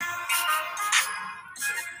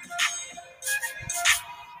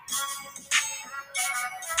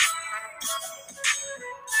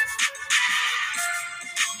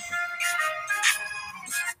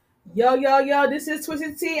Yo, this is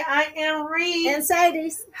Twisted Tea. I am Reed. And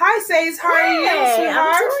Sadie's. Hi, Sadie's. How are you, Hey,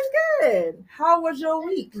 sweetheart? I'm doing good. How was your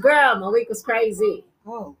week? Girl, my week was crazy.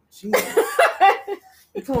 Oh, Jesus.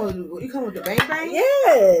 You come with the bang bang?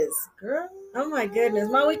 Yes. Girl. Oh, my goodness.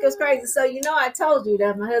 My week was crazy. So, I told you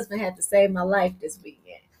that my husband had to save my life this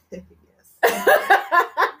weekend. Yes.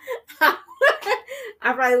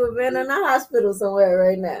 I probably would have been in the hospital somewhere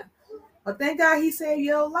right now. Well, thank God he saved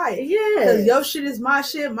your life. Yeah. Because your shit is my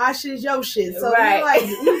shit is your shit. So right.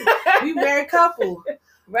 we're like, we married couple.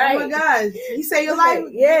 Right. Oh my God. He saved your life?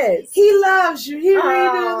 Yes. He loves you. He really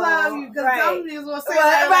does love you. Because right. some niggas will say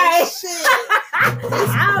that right. Like,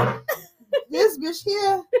 shit. This bitch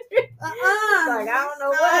here. Like, I don't know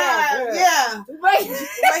what happened. Yeah. Right.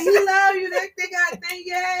 But he love you. They got thing.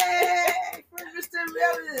 Yay. For Mr.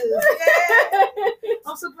 Rivers. Yeah.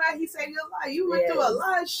 I'm so glad he saved your life. You went through a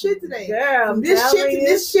lot of shit today. Girl, from this shit to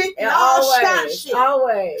this shit and all shit.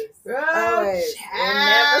 Always. Girl, always. It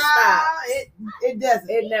never stops. It doesn't.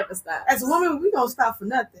 It never stops. As a woman, we don't stop for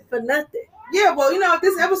nothing. For nothing. Yeah, well,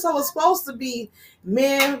 this episode was supposed to be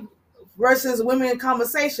men versus women in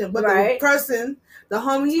conversation, but the person, the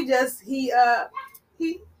homie, he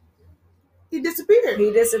disappeared.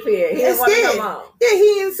 He disappeared. He didn't want to come on. Yeah, he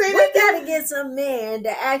didn't say that. We gotta get some men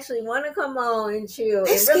that actually want to come on and chill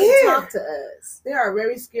and scared. really talk to us. They are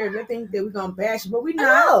very scared. They think that we're gonna bash, but we're not.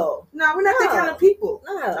 No, we're not that kind of people.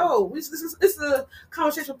 No, it's a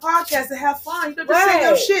conversation podcast to have fun. You know, just say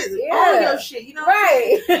your shit, own your shit. You know,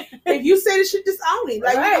 right? If you say the shit, just own it.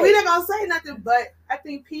 Like we're not gonna say nothing, but I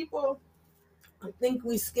think people think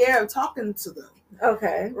we scared of talking to them.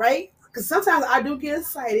 Okay, right? Because sometimes I do get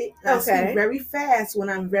excited. I speak very fast when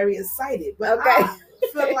I'm very excited. But I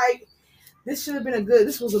feel like this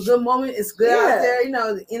was a good moment. It's good out there.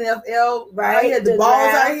 The NFL, right? Here, the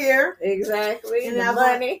balls out here. Exactly. And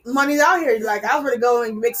the money's out here. Like, I was ready to go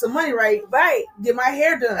and make some money, right? Right. Get my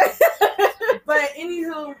hair done. But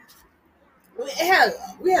anywho,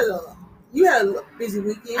 you had a busy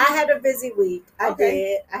weekend. I had a busy week. I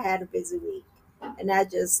did. I had a busy week. And I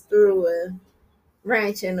just threw a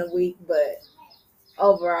wrench in a week, but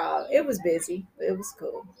overall it was busy. It was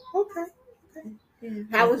cool. Okay. Yeah.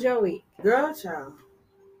 How was your week? Girl, child.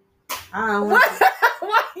 Why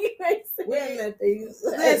you ain't saying nothing?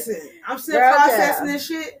 Listen, I'm still processing this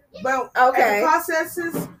shit, but the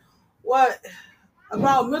processes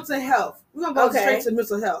about mental health. We're gonna go straight to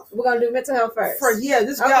mental health. We're gonna do mental health first.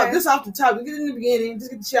 This off the top. We get in the beginning, just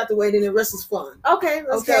get the shit out the way, then the rest is fun. Okay,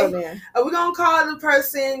 let's go then. We're gonna call the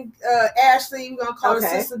person Ashley. We're gonna call the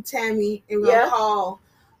sister Tammy, and we're gonna call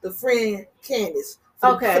the friend Candace.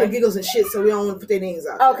 For the giggles and shit, so we don't want to put their names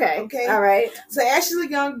out. Okay. All right. So Ashley's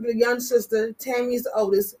the young sister, Tammy is the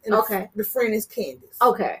oldest, and the friend is Candace.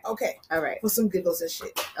 Okay. All right. For some giggles and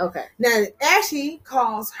shit. Okay. Now Ashley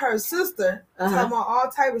calls her sister, talking about all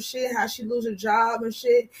type of shit, how she lose her job and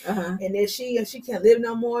shit, and then she can't live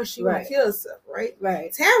no more. She want to kill herself, right?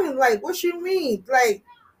 Right. Tammy's like, what you mean, like?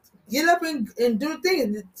 Get up and do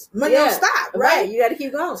things. Money don't stop, right? You got to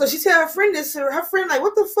keep going. So she tell her friend this. Her friend like,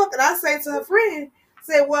 what the fuck? And I say to her friend.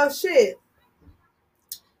 Say, well, shit.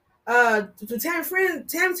 To Tammy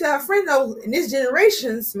tell her friend though, in this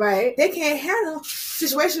generations, they can't handle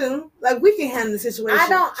situation like we can handle the situation.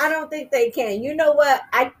 I don't think they can. You know what?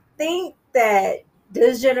 I think that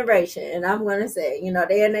this generation, and I'm gonna say,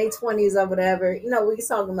 they're in their 20s or whatever. We're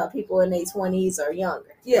talking about people in their 20s or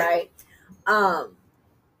younger, right?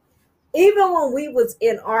 Even when we was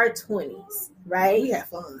in our 20s, right? We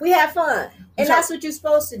had fun. And that's what you're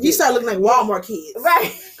supposed to do. You start looking like Walmart kids.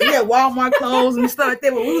 Right. We had Walmart clothes and stuff like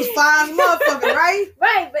that, but we was fine motherfuckers, right?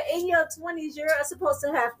 Right. But in your 20s, you're supposed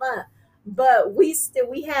to have fun. But we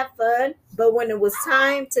had fun. But when it was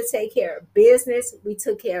time to take care of business, we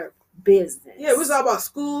took care of business. Yeah, it was all about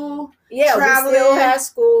school. Yeah, traveling. We still had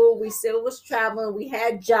school. We still was traveling. We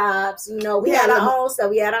had jobs. We had our own stuff.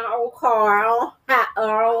 We had our own car,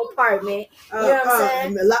 our own apartment. You know what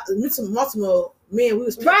I'm saying? Multiple men. We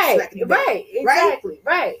was exactly.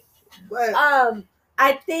 But,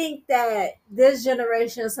 I think that this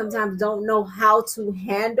generation sometimes don't know how to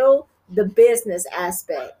handle the business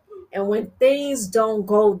aspect, and when things don't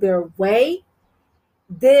go their way,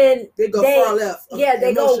 then they go far left. Yeah,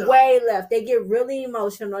 they go way left. They get really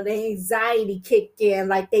emotional. The anxiety kick in,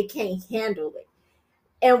 like they can't handle it.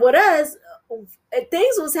 And with us,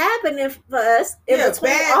 things was happening for us in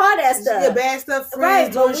between all that stuff. Yeah, bad stuff.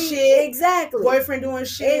 Friends doing shit. Exactly. Boyfriend doing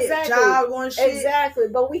shit. Exactly. Job doing shit. Exactly.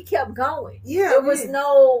 But we kept going. Yeah. There was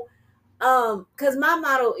no, because my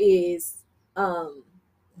motto is,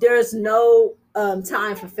 there's no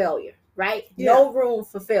time for failure. Right? Yeah. No room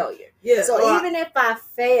for failure. Yeah. So even if I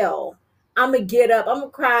fail, I'm gonna get up, I'm gonna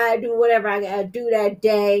cry, do whatever I gotta do that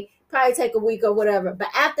day, probably take a week or whatever. But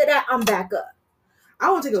after that, I'm back up. I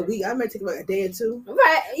won't take a week. I might take like a day or two.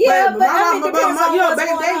 Right? Yeah, but I mean, back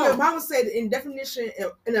in the day, your mama said in definition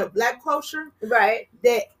in a black culture, right,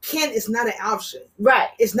 that can is not an option. Right.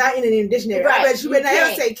 It's not in the dictionary. Right. I bet you better not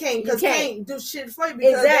ever say can, because can't do shit for you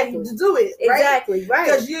because they do it. Right? Exactly. Right.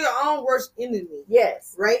 Because you're your own worst enemy.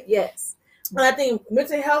 Yes. Right. Yes. And I think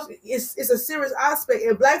mental health is a serious aspect,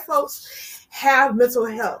 and black folks have mental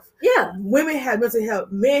health. Yeah. Women have mental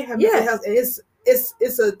health. Men have mental health, and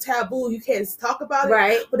it's a taboo. You can't talk about it,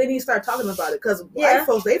 right? But then you start talking about it because white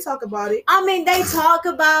folks, they talk about it. I mean, they talk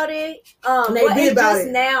about it. They be about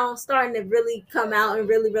it now, starting to really come out and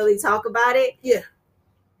really, really talk about it. Yeah,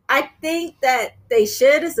 I think that they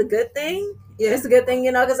should. It's a good thing. Yeah, it's a good thing,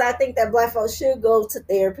 because I think that black folks should go to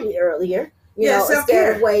therapy earlier. You know,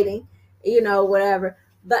 instead of waiting. Whatever.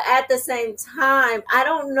 But at the same time, I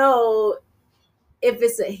don't know if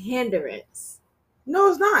it's a hindrance. No,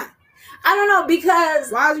 it's not. I don't know,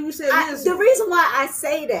 because why do you say this? The reason why I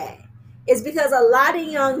say that is because a lot of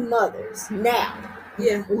young mothers now,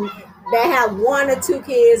 that have 1 or 2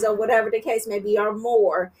 kids or whatever the case may be, or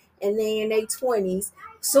more, and then in their 20s,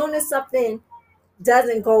 soon as something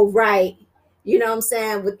doesn't go right, you know what I'm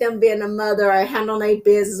saying, with them being a mother or handling their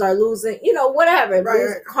business or losing, whatever,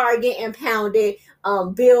 right. Car getting pounded,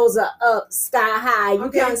 bills are up sky high.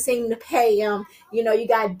 You can't seem to pay them. You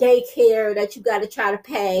got daycare that you got to try to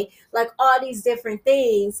pay, like all these different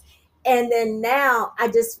things. And then now a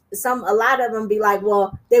lot of them be like,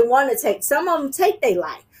 well, they want to take, some of them take their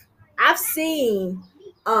life. I've seen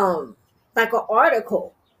like an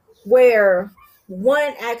article where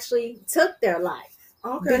one actually took their life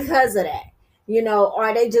because of that.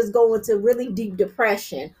 Or they just go into really deep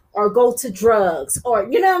depression or go to drugs, or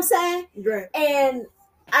you know what I'm saying? Right. And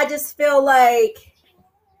I just feel like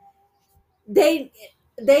they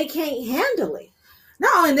can't handle it.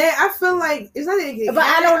 Not only that, I feel like it's not. But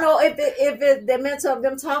I don't know if the mental of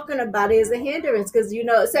them talking about it is a hindrance, because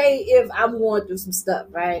say if I'm going through some stuff,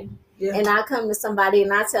 right? Yeah. And I come to somebody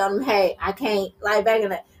and I tell them, hey, I can't, like back in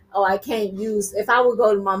the, I can't use, if I would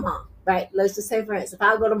go to my mom, right? Let's just say, for instance, if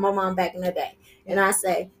I go to my mom back in the day and I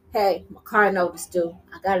say, hey, my car notice due,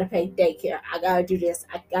 I got to pay daycare, I got to do this,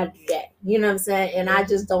 I got to do that. You know what I'm saying? And I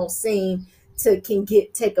just don't seem to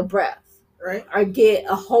take a breath. Right. Or get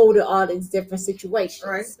a hold of all these different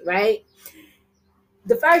situations. Right?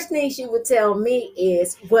 The first thing she would tell me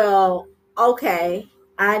is, well, okay,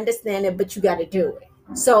 I understand it, but you got to do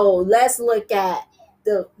it. So let's look at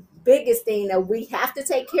the biggest thing that we have to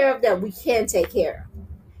take care of, that we can take care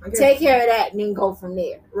of. Okay. Take care of that and then go from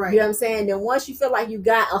there. Right. You know what I'm saying? Then once you feel like you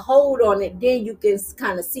got a hold on it, then you can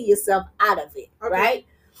kind of see yourself out of it. Okay. Right?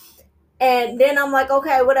 And then I'm like,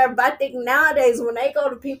 okay, whatever. But I think nowadays when they go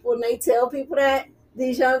to people and they tell people that,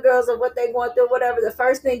 these young girls are what they're going through, whatever, the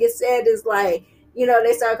first thing it said is like,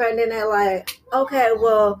 they start crying, and then they're like, okay,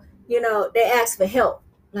 well, they ask for help.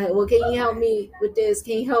 Like, well, can you help me with this?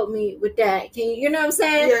 Can you help me with that? Can you, you know what I'm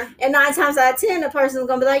saying? Yeah. And 9 times out of 10, the person's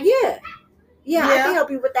going to be like, yeah, I can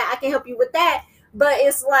help you with that. I can help you with that. But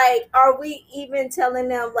it's like, are we even telling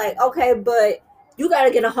them like, okay, but you got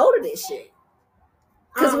to get a hold of this shit?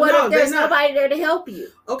 Because what if there's nobody there to help you?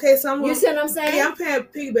 Okay, so you see what I'm saying? Yeah, I'm paying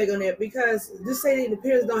piggyback on that, because just say that the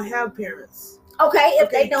parents don't have parents. Okay, if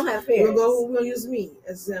they don't have parents. We're going to use me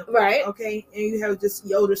as an example. Right. Okay, and you have just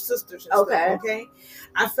your older sisters and stuff, okay?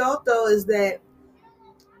 I felt, though, is that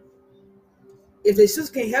if the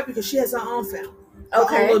sister can't help you, because she has her own family. Her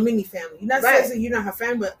own little mini family. You're not saying you're not her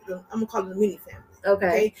family, but I'm going to call it a mini family.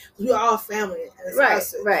 Okay? We're all family.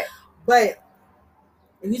 Right. But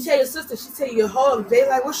if you tell your sister, she tell you a hold of it, they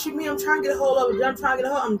like, what she mean? I'm trying to get a hold of it. I'm trying to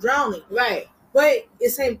get a hold. I'm drowning. Right. But the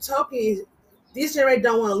same token, this generation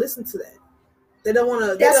don't want to listen to that. They don't want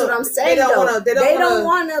to. That's what I'm saying. They don't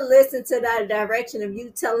want to listen to that direction of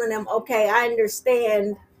you telling them, okay, I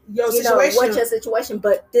understand your situation, what your situation,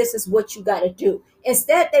 but this is what you got to do.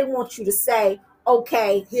 Instead, they want you to say,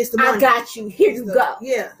 okay, here's the money. I got you. Here you go.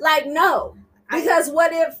 Yeah. Like, no. Because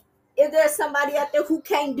what if there's somebody out there who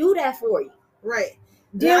can't do that for you? Right.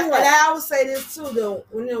 And I would say this too, though.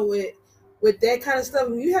 With that kind of stuff,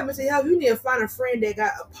 when you have mental health, you need to find a friend that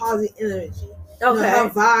got a positive energy. Okay. Her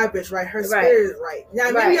vibe is right. Her spirit is right. Now,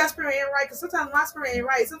 maybe your spirit ain't right, because sometimes my spirit ain't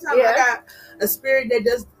right. Sometimes I got a spirit that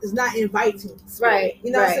is not inviting. Right. You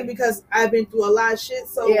know what I'm saying? Because I've been through a lot of shit,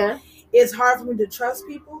 so it's hard for me to trust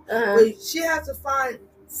people. Uh-huh. But she has to find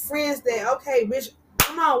friends that, okay, bitch,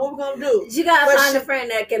 come on, what we gonna do? You gotta find a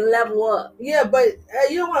friend that can level up. Yeah, but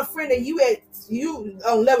you don't want a friend that you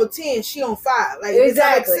on level 10, she on 5. Like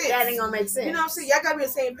exactly, that ain't gonna make sense. You know what I'm saying? Y'all gotta be on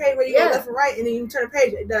the same page where you go left and right, and then you turn the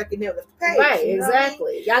page. That I can never left the page. Right,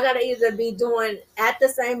 exactly. I mean? Y'all gotta either be doing at the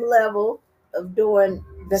same level of doing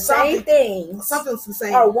the same things, something's the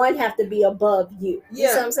same, or one have to be above you. Yeah,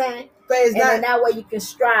 you know what I'm saying? But it's not, then that way you can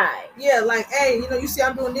strive. Yeah, like, hey, you see,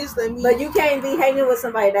 I'm doing this. But you can't be hanging with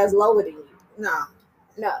somebody that's lower than you.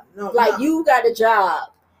 No. Like you got a job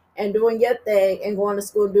and doing your thing and going to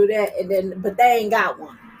school and do that, and then but they ain't got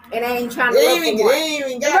one. And they ain't trying to look for one. They ain't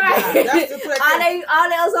even got one. All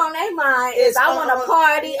that's on their mind is I want to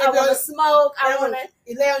party, I want to smoke, I want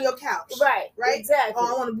to lay on your couch. Right. Exactly.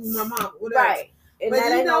 Oh, I want to be with my mom. Whatever. Right. And but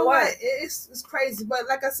you know what? It's crazy. But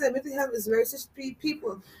like I said, mental health is very serious.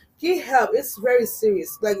 People get help. It's very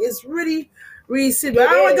serious. Like it's really serious. But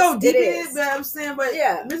I don't want to go deep in it, but I'm saying, but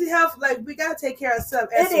mental health, like we gotta take care of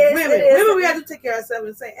ourselves as women. Women, we have to take care of ourselves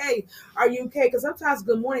and say, "Hey, are you okay?" Because sometimes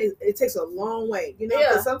good morning it takes a long way, you know.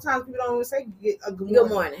 Because sometimes people don't even say a good morning. Good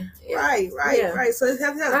morning. Yeah. Right. So it's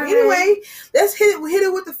help. Anyway, let's hit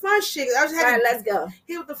it with the fun shit. Let's go.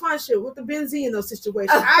 Hit with the fun shit with the Benzino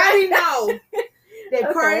situation. I already know.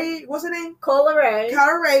 That Corey, what's her name? Cola Ray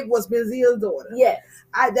was Benzino's daughter. Yes.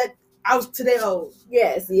 I was today old.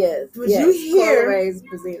 Yes. Did you hear? Cola Ray's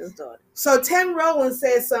Benzino's daughter. So Tammy Rowland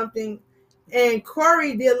said something, and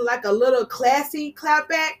Corey did like a little classy clap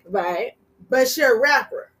back. Right. But she's a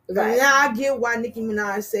rapper. Right. Now I get why Nicki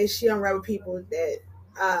Minaj says she don't rap with people that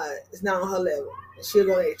is not on her level. She'll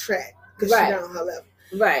go on a track because she's not on her level.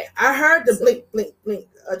 Right. I heard the blink, blink, blink.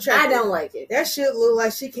 I don't like it. That shit look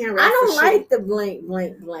like she can't rap. I don't like the blink,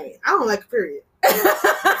 blink, blink. I don't like it, period.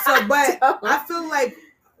 But I feel like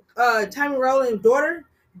Tammy Rowland's daughter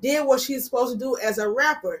did what she's supposed to do as a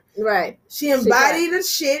rapper. Right. She embodied the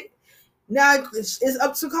shit. Now it's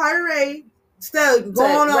up to Cardi Ray. Instead of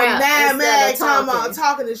going on mad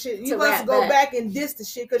talking the shit, you must go back and diss the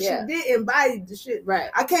shit because she did embody the shit.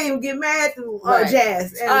 Right. I can't even get mad to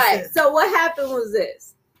Jazz. All right. So what happened was this.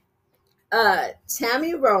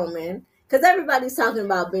 Tammy Roman, because everybody's talking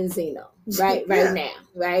about Benzino right now,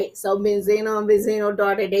 right? So Benzino and Benzino's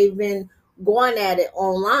daughter, they've been going at it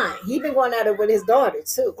online. He's been going at it with his daughter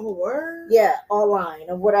too. Oh, word? Yeah, online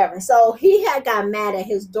or whatever. So he had got mad at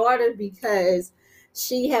his daughter because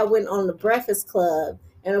she had went on the Breakfast Club.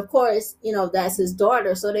 And of course, that's his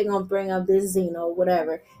daughter. So they're going to bring up Benzino,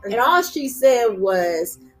 whatever. And all she said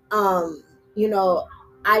was, I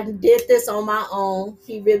did this on my own.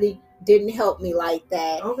 He really didn't help me like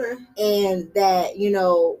that. Okay. And that,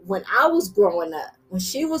 when I was growing up, when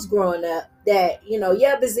she was growing up, that,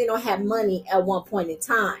 Benzino had money at one point in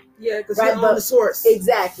time. Yeah, because he owned the source.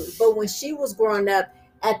 Exactly. But when she was growing up,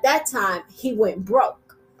 at that time, he went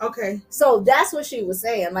broke. Okay. So that's what she was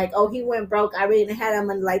saying. Like, oh, he went broke. I really didn't have that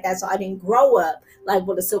money like that. So I didn't grow up like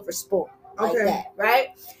with a silver spoon like that. Right?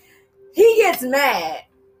 He gets mad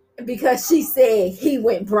because she said he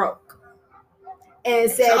went broke. And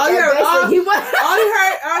said so all he heard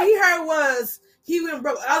was he went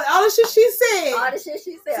broke. All the shit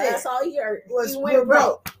she said. That's all he heard. He went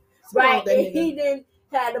broke. Right. And he didn't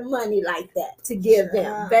have the money like that to give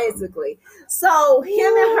them, basically. So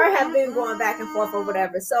him and her have been going back and forth or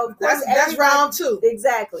whatever. So of course that's round 2.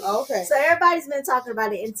 Exactly. Okay. So everybody's been talking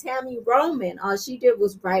about it. And Tammy Roman, all she did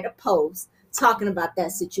was write a post talking about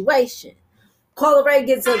that situation. Cola Ray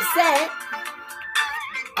gets upset.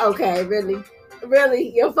 Okay, really,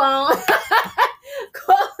 your phone.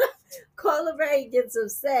 Cola Ray gets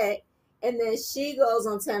upset, and then she goes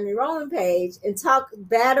on Tammy Roman page and talk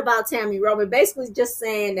bad about Tammy Roman, basically just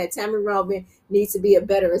saying that Tammy Roman needs to be a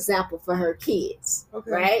better example for her kids.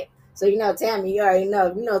 Okay. Right? So Tammy, you already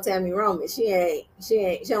know, Tammy Roman, she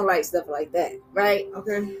don't like stuff like that, right?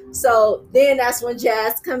 Okay. So then that's when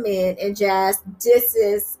Jazz come in, and Jazz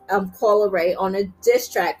disses Cola Ray on a diss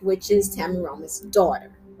track, which is Tammy Roman's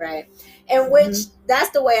daughter, right? And which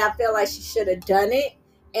that's the way I feel like she should have done it.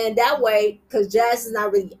 And that way, because Jazz is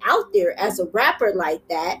not really out there as a rapper like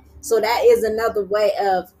that. So that is another way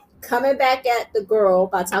of coming back at the girl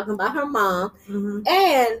by talking about her mom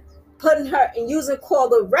and putting her and using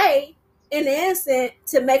Cola Ray in the instant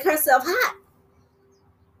to make herself hot.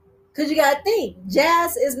 Because you got to think,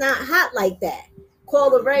 Jazz is not hot like that.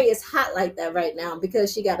 Cola Ray is hot like that right now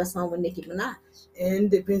because she got a song with Nicki Minaj.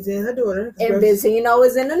 And Benzino, her daughter. And Benzino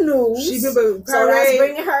is in the news. So that's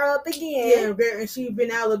bringing her up again. Yeah, and she's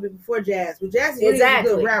been out a little bit before Jazz. But Jazz is really a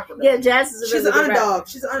good rapper. Though. Yeah, Jazz is a really good underdog. Rapper.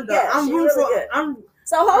 She's an underdog. Yeah, I'm rooting for her.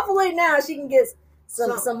 So hopefully now she can get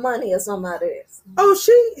some money or something out of this. Oh,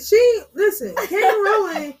 she listen, Karen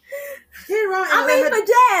Rowland. I mean, for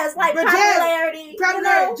Jazz, like popularity.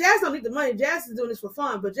 Jazz don't need the money. Jazz is doing this for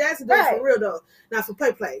fun, but Jazz is doing it for real though, not for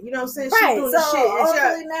play. You know what I'm saying? She's doing the shit.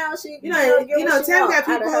 Hopefully now she, Tam got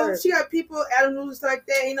people. She got people, Adam News and stuff like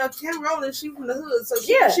that. Karen Rowland, she from the hood, so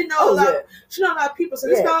she know a lot. She know a lot of people, so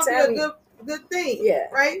this gonna be a good thing. Yeah.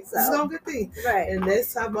 Right? So, this is gonna be a good thing. Right. And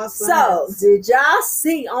let's talk about something else. Did y'all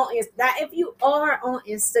see on that if you are on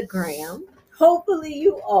Instagram, hopefully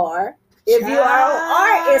you are. If you are on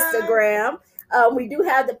our Instagram, we do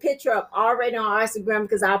have the picture up already on our Instagram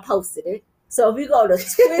because I posted it. So if you go to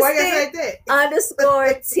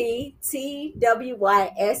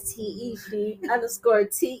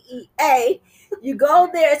twisted_TWYSTED_TEA, you go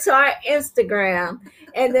there to our Instagram,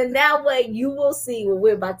 and then that way you will see what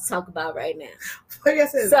we're about to talk about right now. Like I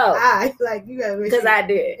said, you gotta make because I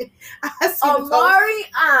did.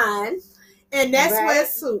 Omarion and that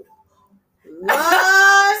sweatsuit. So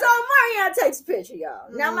Omarion takes a picture,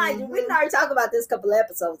 y'all. Now, mind you, we already talked about this a couple of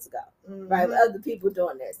episodes ago, right? With other people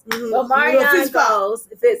doing this. But Omarion goes,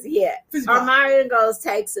 Omarion goes,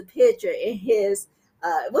 takes a picture in his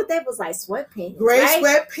what they was like sweatpants, gray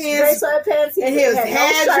sweatpants, and his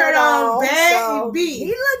hat shirt on, baggy. He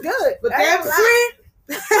looked good, but that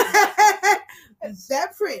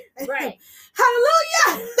print, right?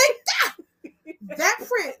 Hallelujah! Thank God. That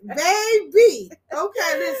print, baby.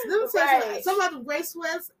 Okay, listen. Let me tell you, some of the gray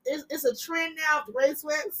sweats. It's a trend now. Gray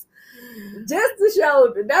sweats, just to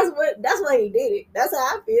show that's why he did it. That's how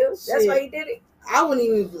I feel. Shit. That's why he did it. I wouldn't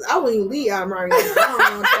even leave Omarion. I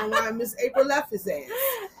don't know why Miss April left his ass.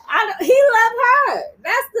 He left her.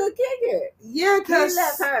 That's the kicker. Yeah, because he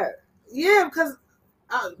left her. Yeah, because.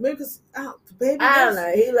 Maybe because baby, I don't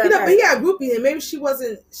know. He left her. But he got a groupie, and maybe she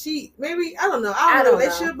wasn't. Maybe I don't know. I don't know.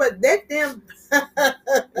 They should, but that damn.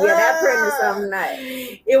 That print is something nice.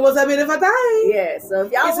 It was a bit of a thing. Yeah. So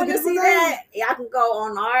if y'all want to see that, y'all can go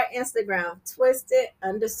on our Instagram,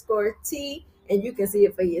 twisted_T, and you can see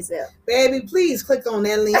it for yourself. Baby, please click on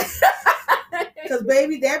that link. Because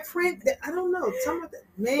baby, that print, I don't know. Some of that,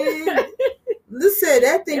 man. Listen,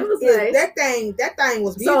 that thing was nice. That thing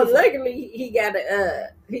was beautiful. So luckily he got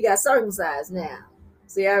circumcised now.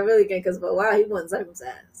 See, I really can't because for a while he wasn't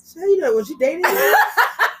circumcised. How you know was you dating him?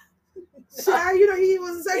 How you know he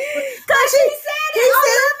wasn't circumcised? Because he said it on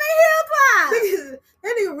Love and Hip Hop.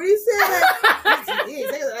 That nigga really said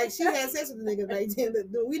that. Like she had sex with the nigga. Like,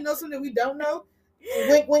 do we know something we don't know?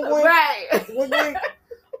 Wink, wink, wink. Right. Wink, wink.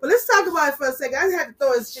 But let's talk about it for a second. I just had to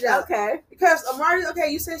throw this shit out. Okay. Because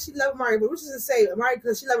you said she loved Mario, but which is to say Mario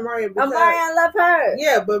because she loved Mario. Omarion loved her.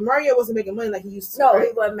 Yeah, but Mario wasn't making money like he used to. No, right?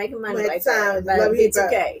 He wasn't making money like that. Like it's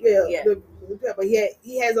okay. Yeah. But he had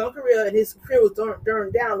his own career, and his career was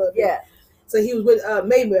turned down a little bit. Yeah. So he was with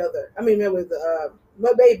Maybach.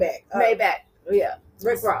 Maybach. Yeah.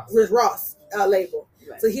 Rick Ross label.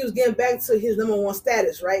 Right. So he was getting back to his #1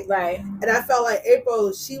 status, right? Right. And I felt like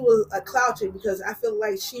April, she was a clouching because I feel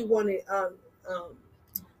like she wanted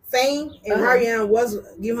fame, and Marianne was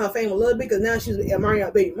giving her fame a little bit because now she's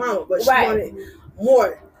Marianne's baby mama, but she wanted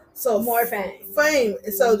more. So more fame.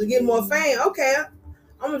 And so to get more fame, okay,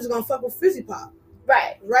 I'm just gonna fuck with Fizzy Pop.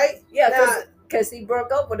 Right. Right? Yeah. Because he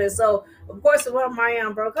broke up with her. So, of course, when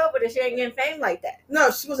Marianne broke up with her, she ain't getting fame like that. No,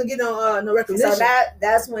 she wasn't getting no recognition. So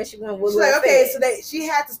that's when she went with Lil Fizz. So she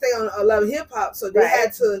had to stay on Love and Hip Hop. So they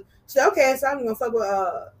had to, she said, okay, so I'm going to fuck with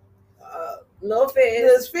Lil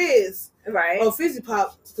Fizz. Right. Or Fizzy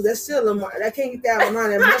Pop. Because that's still a little, I can't get that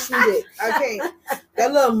around that mushroom dick. I can't.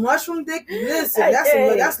 That little mushroom dick, listen,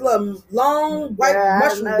 that's a little long white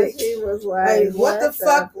mushroom dick. She was like, what the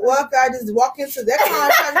fuck? What I just walk into that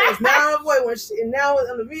contract was now a boy and now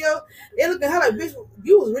on the video, they looking at her like, bitch,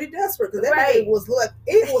 you was really desperate because that nigga was like,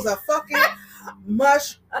 it was a fucking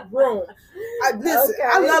mushroom. I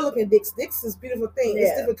love looking dicks. Dicks is a beautiful thing.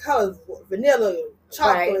 It's different colors, vanilla,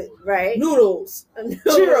 chocolate, noodles,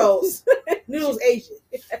 churros, noodles Asian,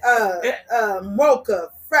 mocha,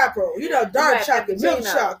 frappo, dark chocolate, milk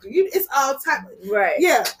chocolate. It's all type. Right.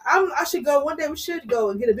 Yeah, I should go one day. We should go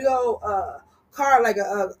and get a big old car, like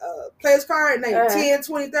a player's car, and like 10,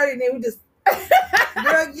 20, 30, and then we just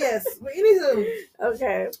girl, yes. But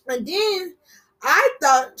okay. And then I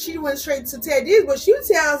thought she went straight to Ted Diggs, but she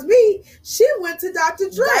tells me she went to Dr.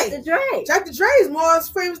 Dre. Dr. Dre is more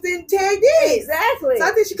famous than Ted Diggs. Exactly. So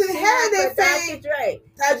I think she could have had that fame. Dr. Dre.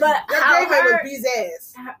 But Dr. Dre would beat his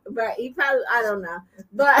ass. But he probably, I don't know.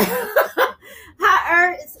 But how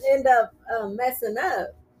Ernst ended up messing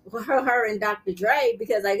up her and Dr. Dre,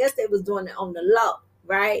 because I guess they was doing it on the low,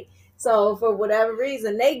 right? So for whatever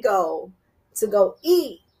reason, they go to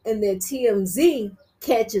eat, and then TMZ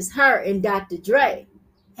catches her and Dr. Dre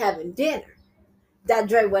having dinner. Dr.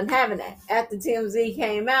 Dre wasn't having that. After TMZ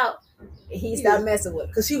came out, he stopped messing with her.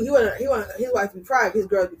 Because he wanted his wife to be private, his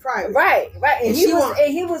girl to be private. Right. And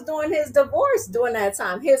he was doing his divorce during that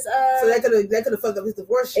time. So that could have fucked up his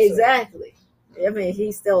divorce. Exactly. I mean,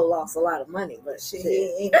 he still lost a lot of money, but shit, he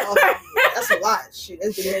ain't that's a lot. Shit,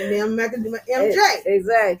 that's getting damn MJ.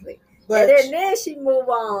 Exactly. But and then she moved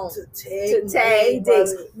on to Taye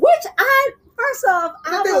Diggs, which first off, I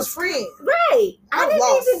thought they was friends. Right. I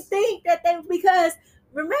didn't even think that because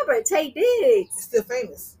remember, Taye Diggs is still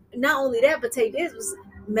famous. Not only that, but Taye Diggs was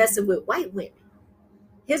messing with white women.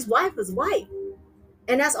 His wife was white.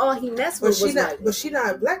 And that's all he messed with was white. But she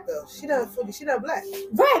not black though. She not black.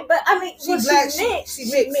 Right, but I mean, she black. She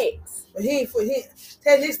mixed. But he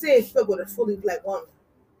Taye Diggs still fuck with a fully black woman.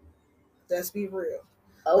 Let's be real.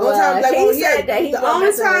 The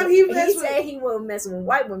only time he said he wasn't messing with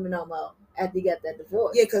white women no more after he got that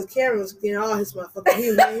divorce. Yeah, because Karen was getting all his motherfuckers. He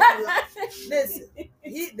was like, listen, they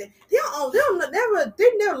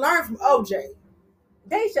never learn from OJ.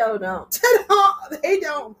 They sure don't. They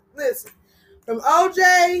don't listen. From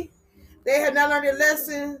OJ, they have not learned their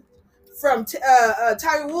lesson. From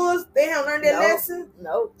Tiger Woods, they haven't learned their lesson.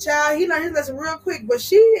 Nope. Child, he learned his lesson real quick, but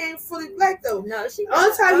she ain't fully black though. No, she.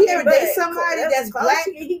 Only time he ever dated somebody that's black,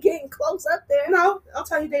 he getting close up there. No, I'll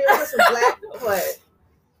tell you dated a person black. What?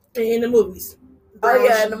 In the movies.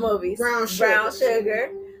 In the movies. Brown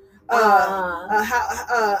sugar.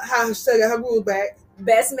 How Sugar her rule back.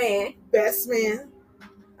 Best man.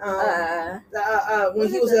 When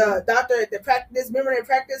he was a doctor at the practice, remember that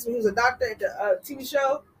practice when he was a doctor at the TV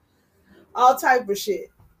show? All type of shit.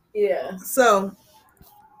 Yeah. So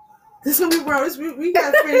this one we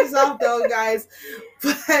gotta finish off though, guys.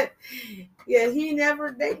 But yeah, he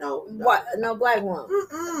never no black one.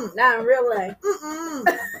 Not in real life.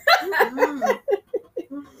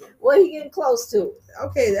 What he getting close to?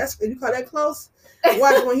 Okay, you call that close?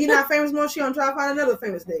 Watch when he not famous more, she gonna try to find another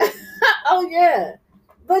famous nigga. Oh yeah.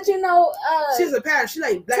 But she's a parent. She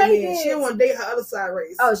like black men. She don't want to date her other side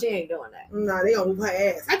race. Oh, she ain't doing that. Nah, they gonna move her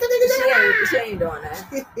ass. She ain't doing that.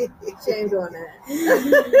 She ain't doing that.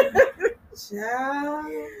 Child.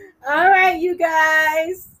 All right, you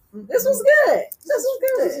guys. This was good. This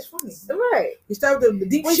is funny. Right. We started with the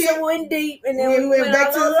deep shit. We went deep, and then we went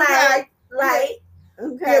back to the light.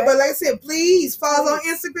 Okay. Yeah, but like I said, please follow us on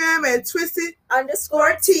Instagram at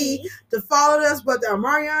twisted_T to follow us. But the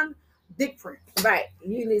Omarion dick print. Right.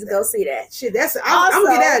 You need to go see that. Shit, I'm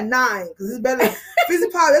gonna get that at 9 because it's better. Fizzy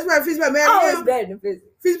Pop, that's why Fizzy Pop mad at him. It's better than Fizzy.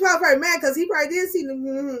 Fizzy Pop probably mad because he probably did see them.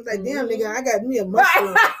 Like, damn, nigga, I got me a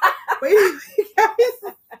mushroom. But anyway,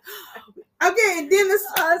 okay, and then let's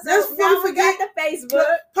forget the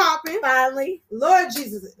Facebook popping. Finally, Lord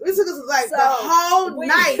Jesus, it took us like the whole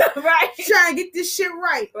night trying to get this shit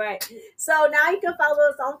right. Right. So now you can follow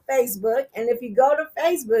us on Facebook, and if you go to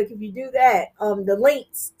Facebook, if you do that, the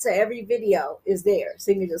links to every video is there, so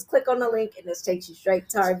you can just click on the link and it takes you straight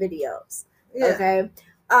to our videos. Yeah. Okay.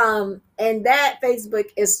 And that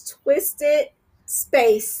Facebook is Twisted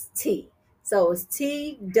Space T. So it's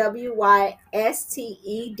TWYSTED,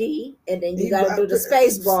 and then you gotta do the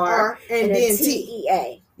space bar and then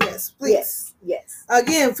TEA. Yes, please. Yes.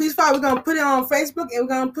 Again, please follow. We're gonna put it on Facebook, and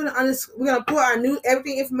we're gonna put our new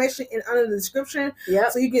everything information under the description.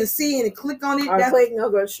 Yep. So you can see and click on it. Or click and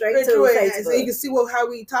go straight to Facebook. So you can see how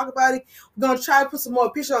we talk about it. We're gonna try to put some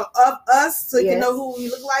more pictures of us so you can know who we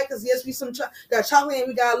look like. Because yes, we got chocolate and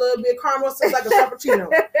we got a little bit of caramel, so it's like a frappuccino,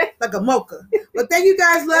 like a mocha. But thank you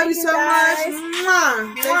guys. Love you so much.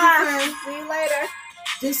 Mwah. Thank you, see you later.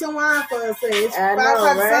 Do some wine for us. It's 5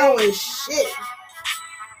 o'clock. Right? Shit.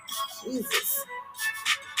 Jesus.